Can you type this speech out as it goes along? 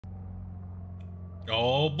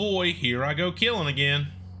Oh boy, here I go killing again.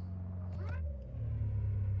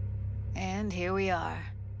 And here we are.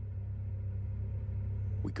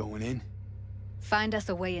 We going in? Find us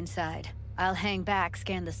a way inside. I'll hang back,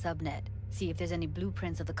 scan the subnet, see if there's any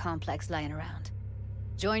blueprints of the complex lying around.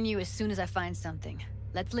 Join you as soon as I find something.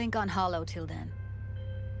 Let's link on Hollow till then.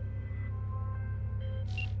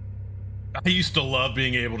 I used to love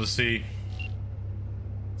being able to see.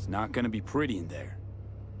 It's not gonna be pretty in there.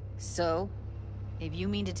 So, if you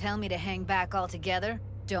mean to tell me to hang back altogether,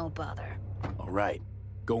 don't bother. All right,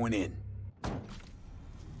 going in.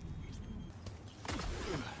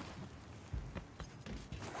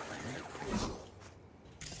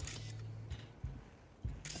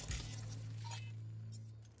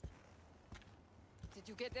 Did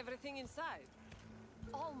you get everything inside?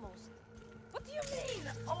 Almost. What do you mean,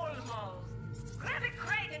 almost? Grab a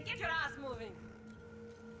crate and get your ass moving.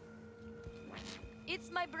 It's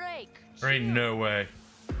my break. There ain't no way.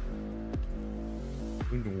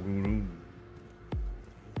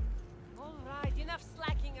 All right, enough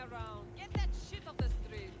slacking around. Get that shit off the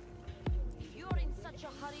street. If you're in such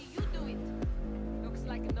a hurry, you do it. Looks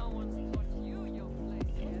like no one's taught you your place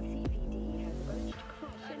yet. NCPD has urged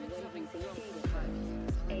caution when using data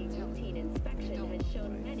cards. A routine inspection has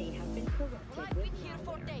shown many have been Well, corrupted I've with been here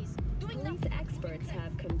for malware. days, doing Police nothing. experts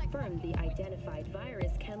have confirmed the identified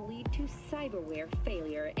virus can lead to cyberware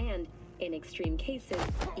failure and, in extreme cases,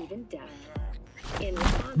 even death. In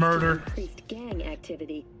response Murder. to increased gang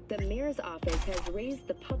activity, the mayor's office has raised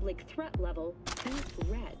the public threat level to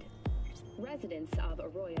red. Residents of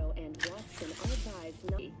Arroyo and Watson are advised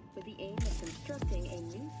not with the aim of constructing a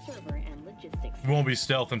new server and logistics. We won't be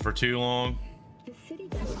stealthing for too long. The city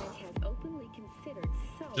government has openly considered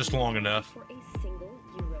selling Just long enough. for a single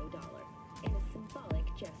euro-dollar in a symbolic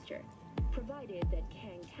gesture, provided that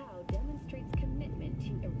Kang Tao demonstrates commitment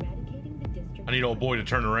to eradicating the district. I need old boy to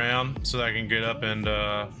turn around so that I can get up and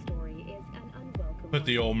Story is an unwelcome put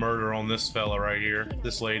the old murder on this fella right here,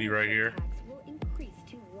 this lady right here. tax will increase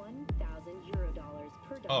to 1,000 euro-dollars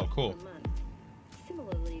per dog Oh, cool. per month.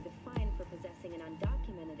 Similarly, the fine for possessing an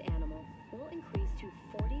undocumented animal will increase to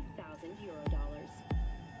 40,000 euro-dollars.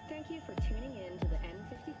 Thank you for tuning in to the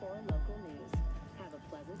N54 local news. Have a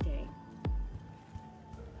pleasant day.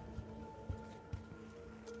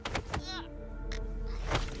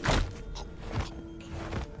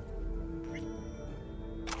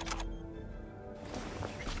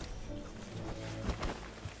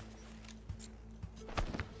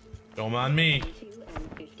 Don't mind me. 52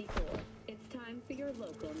 and 54. It's time for your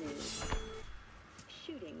local news.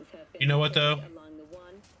 Shootings have been You know what, though? reported along the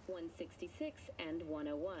 166, and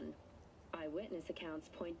 101. Eyewitness accounts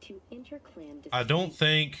point to interclan I don't disputes,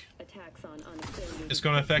 think attacks on unaffiliated it's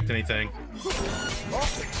going to affect anything.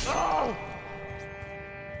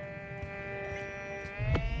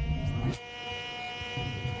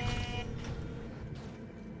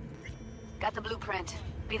 Got the blueprint.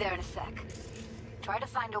 Be there in a sec. Try to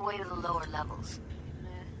find a way to the lower levels.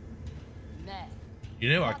 Meh. You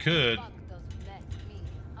know, I could. Fuck does meh mean,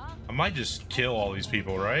 huh? I might just kill all these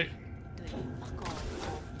people, right? Fuck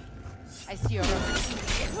off. I see your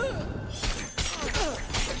rubber.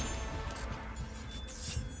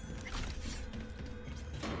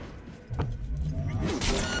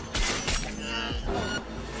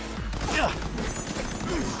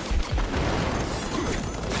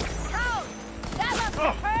 Ouch! That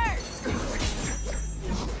must hurt!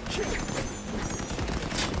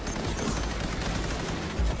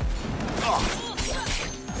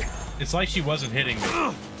 It's like she wasn't hitting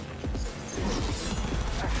me.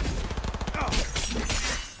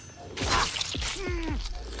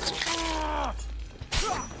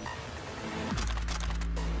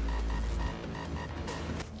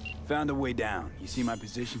 Found a way down. You see my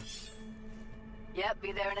position? Yep,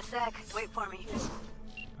 be there in a sec. Wait for me.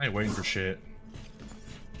 I ain't waiting for shit.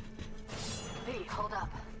 Hey, hold up.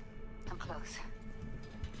 I'm close.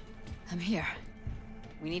 I'm here.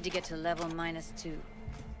 We need to get to level -2.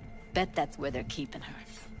 Bet that's where they're keeping her.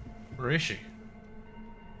 Where is she?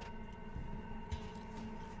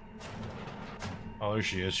 Oh, there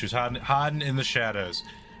she is. She was hiding in the shadows.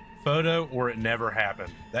 Photo or it never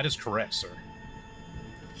happened. That is correct, sir.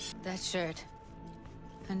 That shirt.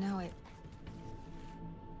 I know it.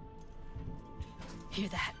 Hear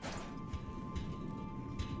that?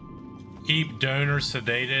 Keep donors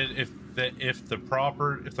sedated if the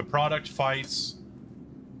product fights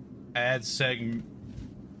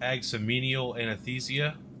agsomenial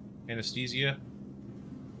anesthesia.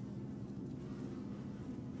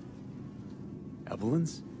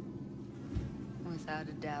 Evelyn's? Without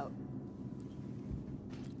a doubt.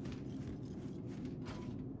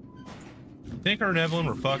 Think her and Evelyn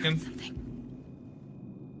were fucking?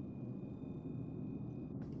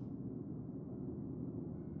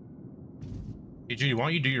 Hey, Judy, why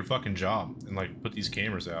don't you do your fucking job and, like, put these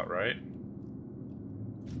cameras out, right?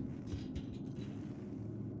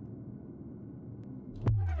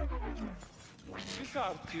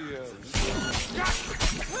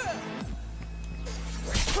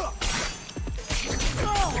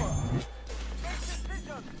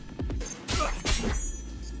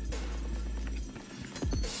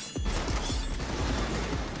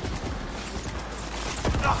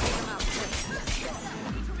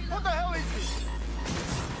 What the hell is this?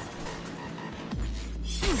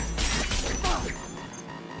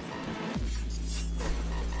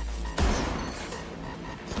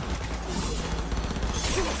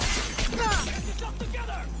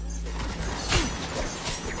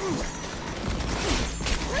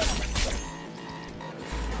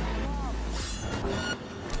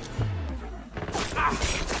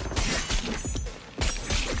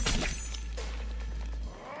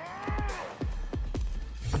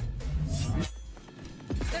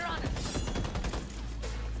 They're on us.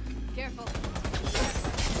 Careful.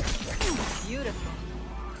 Beautiful.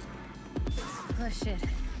 Oh shit.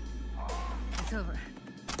 It's over.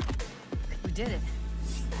 We did it.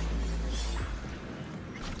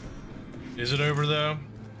 Is it over, though?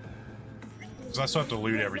 Because I still have to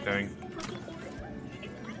loot everything.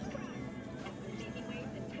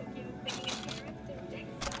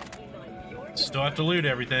 Still have to loot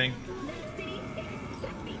everything.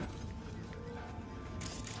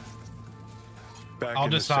 I'll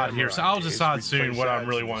decide here. So I'll decide soon what I'm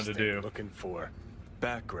really wanting to do. Looking for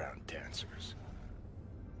background dancers.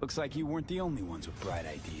 Looks like you weren't the only ones with bright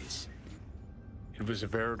ideas. It was a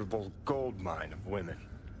veritable gold mine of women.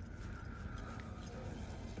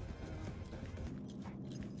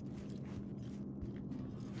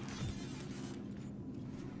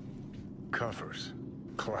 Covers.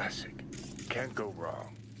 Classic. Can't go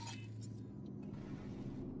wrong.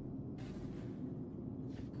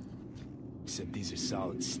 Except these are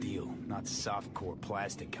solid steel, not the soft-core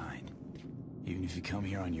plastic kind. Even if you come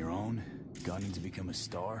here on your own, gunning to become a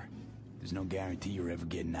star, there's no guarantee you're ever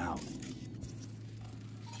getting out.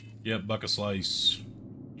 Yep, buck a slice.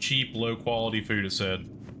 Cheap, low-quality food, it said.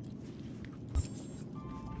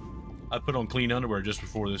 I put on clean underwear just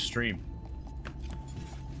before this stream.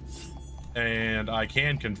 And I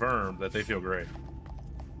can confirm that they feel great.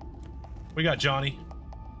 We got Johnny.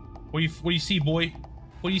 What do you see, boy?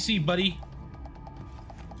 What do you see, buddy?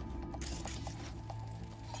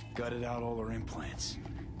 Gutted out all her implants.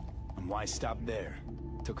 And why stop there?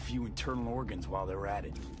 Took a few internal organs while they were at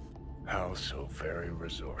it. How so very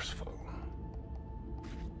resourceful.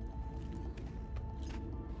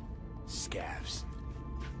 Scavs.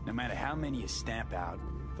 No matter how many you stamp out,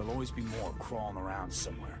 there'll always be more crawling around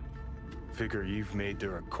somewhere. Figure you've made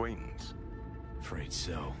their acquaintance. Afraid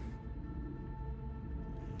so.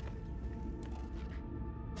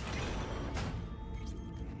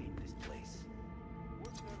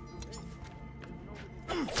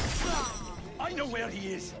 I know where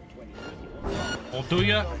he is. Well, do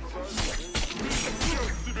ya?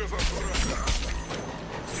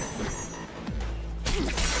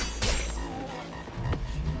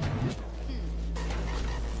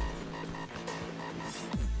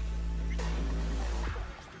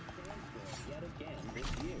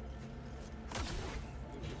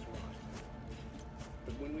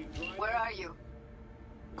 Where are you?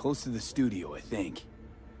 Close to the studio, I think.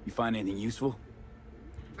 You find anything useful?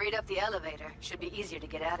 Freed up the elevator. Should be easier to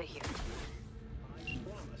get out of here.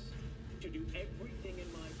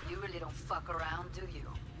 You really don't fuck around, do you?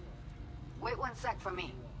 Wait 1 sec for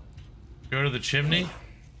me. Go to the chimney?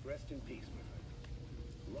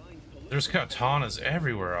 There's katanas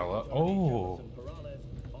everywhere. Oh.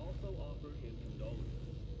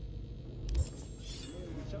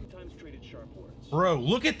 Bro,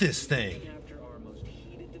 look at this thing.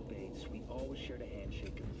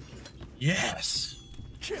 Yes.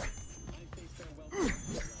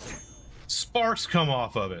 Sparks come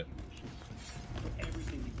off of it.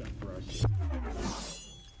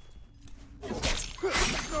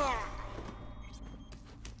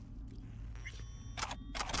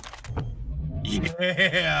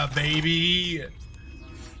 Yeah, baby.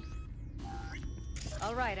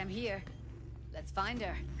 All right, I'm here. Let's find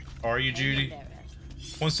her. Are you, Judy?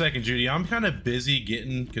 1 second, Judy. I'm kind of busy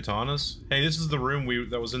getting katanas. Hey, this is the room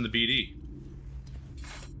that was in the BD.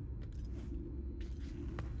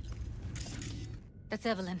 That's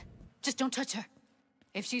Evelyn. Just don't touch her.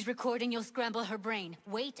 If she's recording, you'll scramble her brain.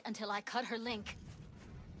 Wait until I cut her link.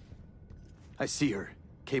 I see her.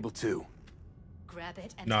 Cable 2. Grab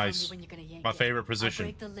it and Nice. tell me when you're gonna yank My it. favorite position.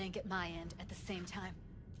 I'll break the link at my end at the same time.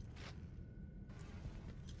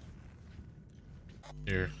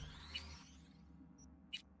 Here.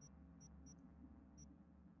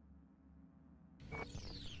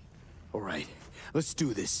 All right, let's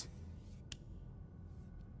do this.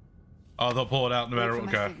 Oh, they'll pull it out no matter Wait what.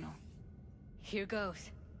 for my Okay. signal. Here goes.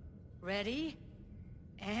 Ready?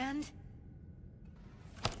 And...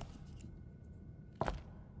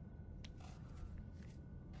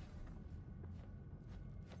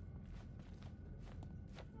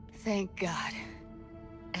 Thank God.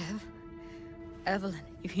 Evelyn,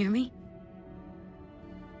 you hear me?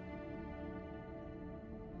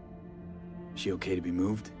 She okay to be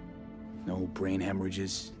moved? No brain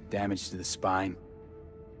hemorrhages, damage to the spine?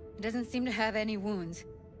 Doesn't seem to have any wounds.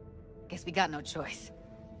 Guess we got no choice.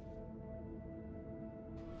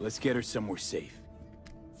 Let's get her somewhere safe.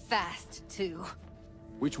 Fast, too.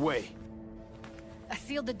 Which way? I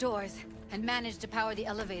sealed the doors and managed to power the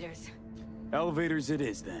elevators. Elevators it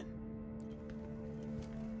is, then.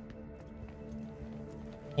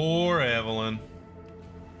 Poor Evelyn.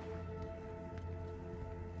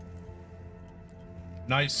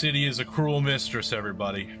 Night City is a cruel mistress,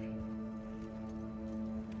 everybody.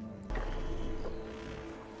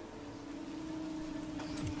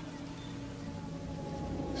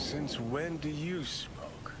 Since when do you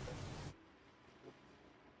smoke?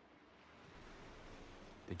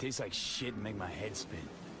 They taste like shit and make my head spin.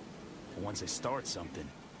 But once I start something,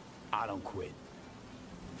 I don't quit.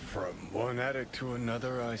 From one addict to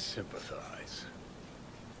another, I sympathize.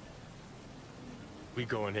 We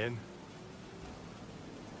going in?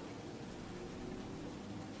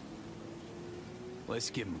 Let's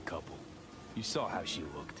give him a couple. You saw how she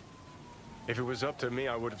looked. If it was up to me,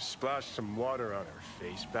 I would have splashed some water on her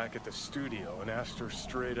face back at the studio and asked her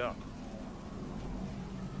straight up.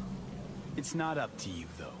 It's not up to you,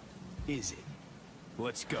 though, is it?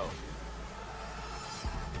 Let's go.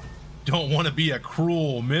 Don't want to be a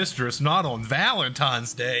cruel mistress, not on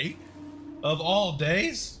Valentine's Day. Of all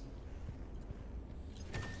days.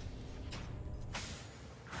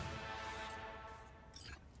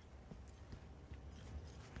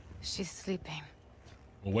 She's sleeping.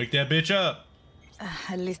 We'll wake that bitch up.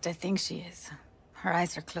 At least I think she is. Her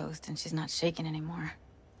eyes are closed and she's not shaking anymore.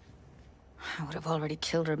 I would have already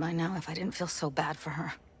killed her by now if I didn't feel so bad for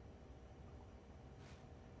her.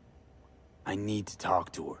 I need to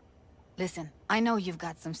talk to her. Listen, I know you've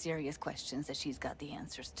got some serious questions that she's got the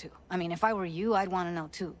answers to. I mean, if I were you, I'd want to know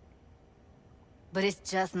too. But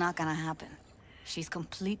it's just not gonna happen. She's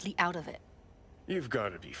completely out of it. You've got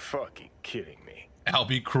to be fucking kidding me. I'll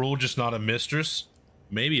be cruel, just not a mistress.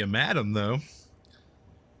 Maybe a madam, though.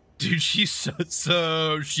 Dude, she's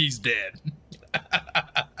so she's dead.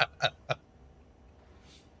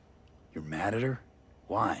 You're mad at her?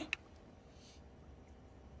 Why?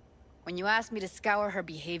 When you asked me to scour her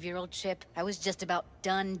behavioral chip, I was just about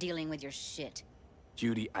done dealing with your shit.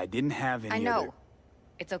 Judy, I didn't have any I know. other...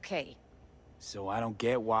 It's okay. So I don't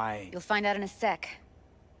get why... You'll find out in a sec.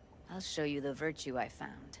 I'll show you the virtue I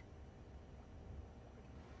found.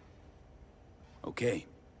 Okay,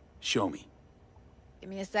 show me. Give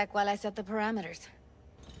me a sec while I set the parameters.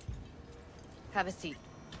 Have a seat.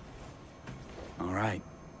 All right,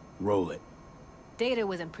 roll it. Data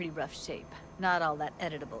was in pretty rough shape. Not all that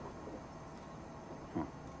editable.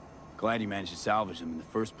 Glad you managed to salvage them in the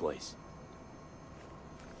first place.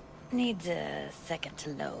 Needs a second to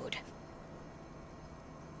load.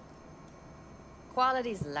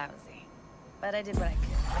 Quality's lousy, but I did what I could.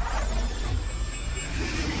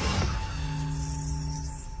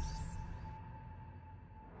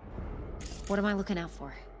 What am I looking out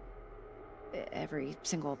for? Every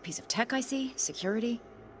single piece of tech I see? Security?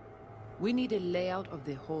 We need a layout of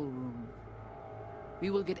the whole room. We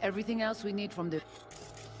will get everything else we need from the...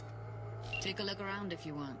 Take a look around if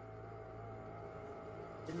you want.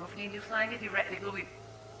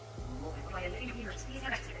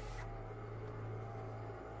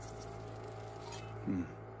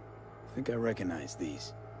 I think I recognize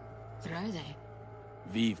these. What are they?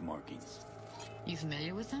 Vive markings. You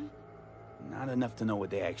familiar with them? Not enough to know what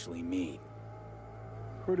they actually mean.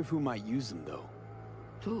 Heard of who might use them, though.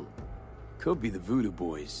 Who? Could be the Voodoo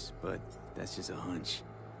Boys, but that's just a hunch.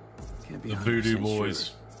 Can't be The 100% Voodoo sure.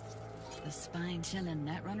 Boys. The spine-chilling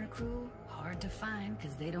Netrunner crew? Hard to find,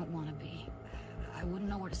 because they don't want to be. I wouldn't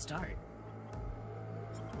know where to start.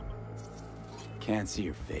 Can't see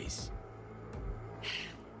her face.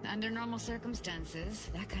 Under normal circumstances,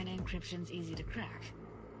 that kind of encryption's easy to crack.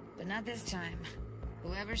 But not this time.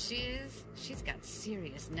 Whoever she is, she's got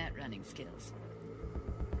serious net running skills.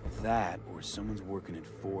 That, or someone's working it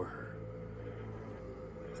for her.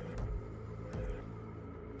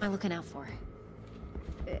 I looking out for?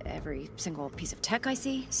 Every single piece of tech I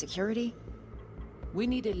see? Security? We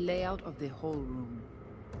need a layout of the whole room.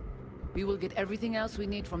 We will get everything else we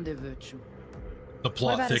need from the virtue. The What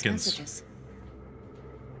plot about his thickens. messages?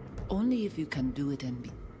 Only if you can do it and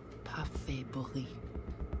be parfait bourré.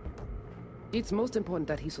 It's most important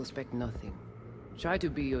that he suspect nothing. Try to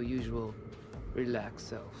be your usual, relaxed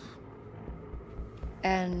self.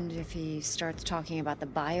 And if he starts talking about the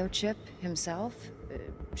biochip himself,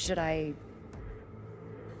 should I...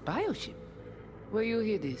 Biochip? Where you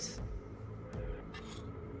hear this?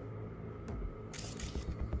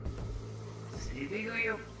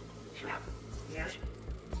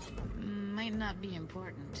 Might not be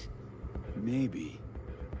important. Maybe.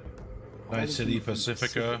 Night City,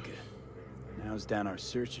 Pacifica. Now's down our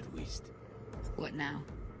search at least. What now?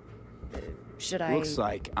 Should I... Looks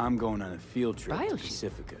like I'm going on a field trip to Bioship?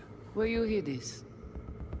 Pacifica. Where you hear this?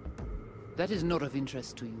 That is not of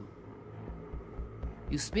interest to you.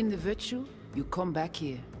 You spin the virtue, you come back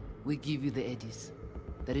here. We give you the eddies.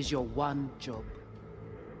 That is your one job.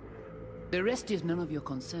 The rest is none of your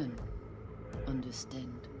concern.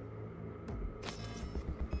 Understand?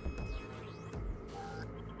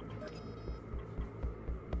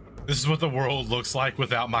 This is what the world looks like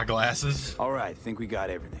without my glasses. All right, think we got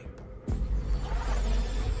everything.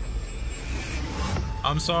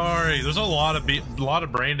 I'm sorry. There's a lot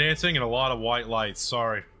of brain dancing and a lot of white lights.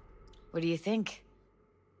 Sorry. What do you think?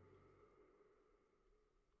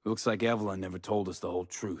 Looks like Evelyn never told us the whole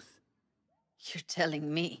truth. You're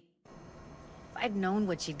telling me. If I'd known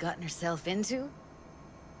what she'd gotten herself into...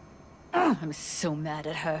 I'm so mad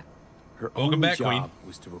at her. Her Welcome only back, job Queen.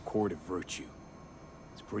 was to record a virtue.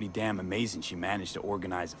 It's pretty damn amazing she managed to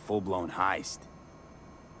organize a full-blown heist.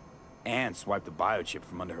 And swipe the biochip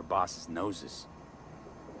from under her boss's noses.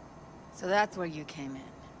 So that's where you came in.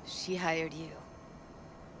 She hired you.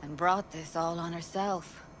 And brought this all on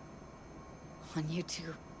herself. On you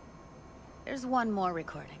two. There's one more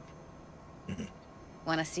recording.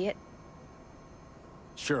 Wanna see it?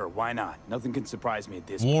 Sure, why not? Nothing can surprise me at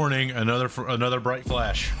this point. Warning, another bright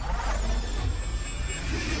flash.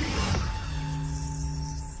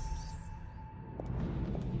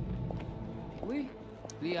 Oui,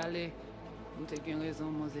 li ale. Nous te gen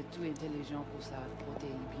raison, moi c'est tout intelligent pour ça, pour te y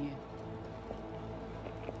bien.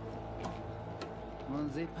 Moi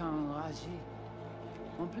c'est pas enragé.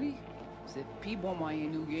 En plus, c'est plus bon moyen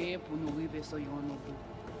nous gagner pour nous arriver sur yon auto.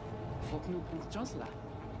 Faut que nous prenions chance là.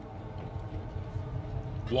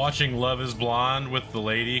 Watching Love is Blind with the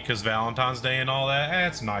lady because Valentine's Day and all that.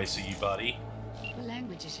 That's nice of you, buddy. What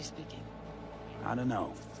language is she speaking? I don't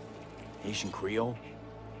know. Haitian Creole?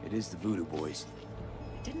 It is the Voodoo Boys.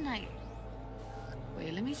 Didn't I...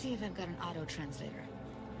 Wait, let me see if I've got an auto-translator.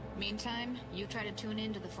 Meantime, you try to tune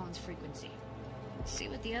into the phone's frequency. See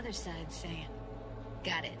what the other side's saying.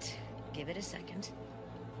 Got it. Give it a second.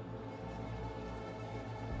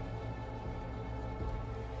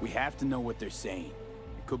 We have to know what they're saying.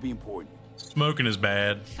 It could be important. Smoking is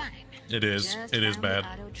bad. Fine. It is. Just It is found bad.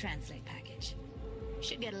 the auto-translate package.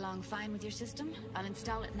 Should get along fine with your system. I'll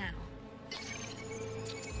install it now.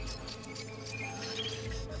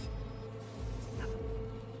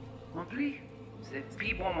 En plus, c'est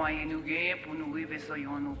plus bon moyen nous gagner pour nous arriver sur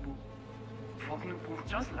yon auto. Faut que nous prenions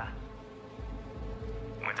chance là.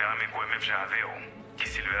 Mwen te rame kwen mèv jan ave ou, ki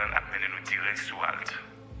Silveran ap mene nou dire sou alt.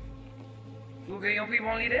 Nous gagnons plus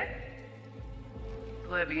bon l'idée?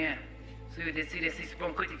 Très bien. Si vous décidez si c'est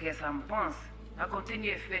bon côté que ça me pense, à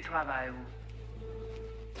continuer à faire travail.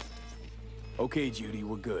 Okay, Judy,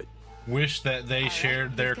 we're good. Wish that they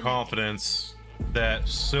shared their confidence that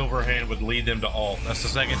Silverhand would lead them to alt. That's the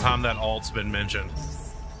second time that alt's been mentioned.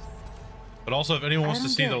 But also, if anyone wants to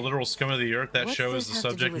see the literal scum of the earth, that What's show this is the have to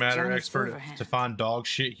do subject with matter Johnny expert Silverhand? to find dog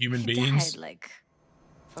shit human She beings. died, like,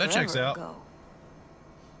 That checks forever out. ago.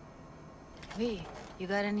 V, you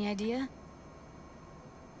got any idea?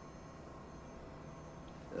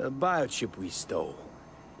 A biochip we stole.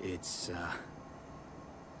 It's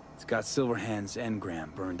got Silverhand's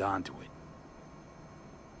engram burned onto it.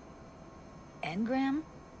 Engram?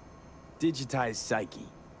 Digitized psyche.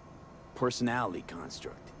 Personality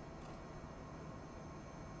construct.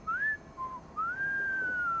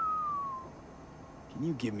 Can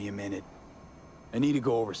you give me a minute? I need to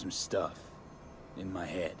go over some stuff in my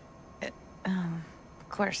head. Of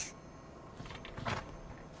course.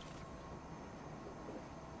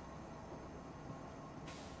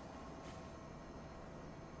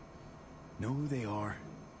 Know who they are,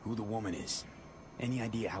 who the woman is. Any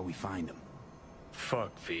idea how we find them?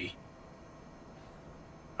 Fuck, V.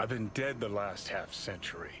 I've been dead the last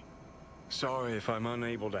half-century. Sorry if I'm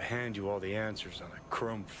unable to hand you all the answers on a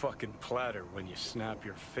chrome fucking platter when you snap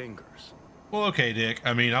your fingers. Well, okay, Dick.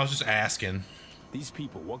 I mean, I was just asking. These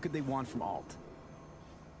people, what could they want from Alt?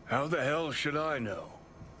 How the hell should I know?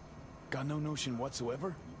 Got no notion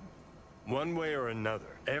whatsoever? One way or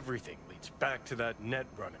another, everything leads back to that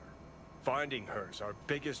Netrunner. Finding her's our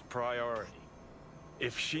biggest priority.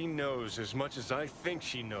 If she knows as much as I think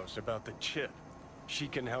she knows about the chip, she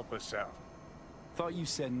can help us out. Thought you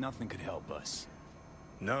said nothing could help us.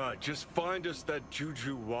 Nah, just find us that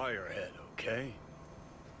Juju wirehead, okay?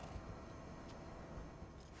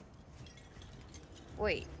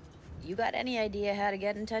 Wait, you got any idea how to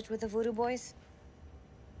get in touch with the Voodoo Boys?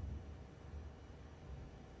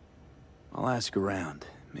 I'll ask around,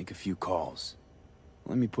 make a few calls.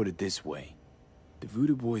 Let me put it this way. The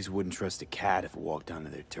Voodoo Boys wouldn't trust a cat if it walked onto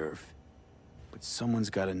their turf. But someone's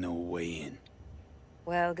gotta know a way in.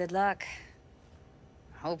 Well, good luck.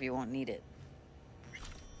 Hope you won't need it.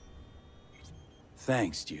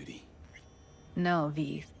 Thanks, Judy. No,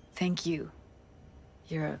 V. Thank you.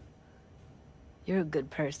 You're a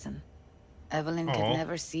good person. Evelyn could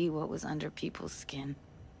never see what was under people's skin.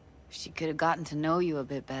 If she could have gotten to know you a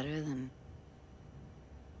bit better, then...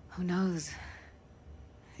 who knows?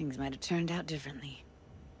 Things might have turned out differently.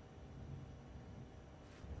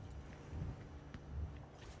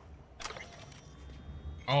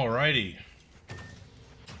 Alrighty.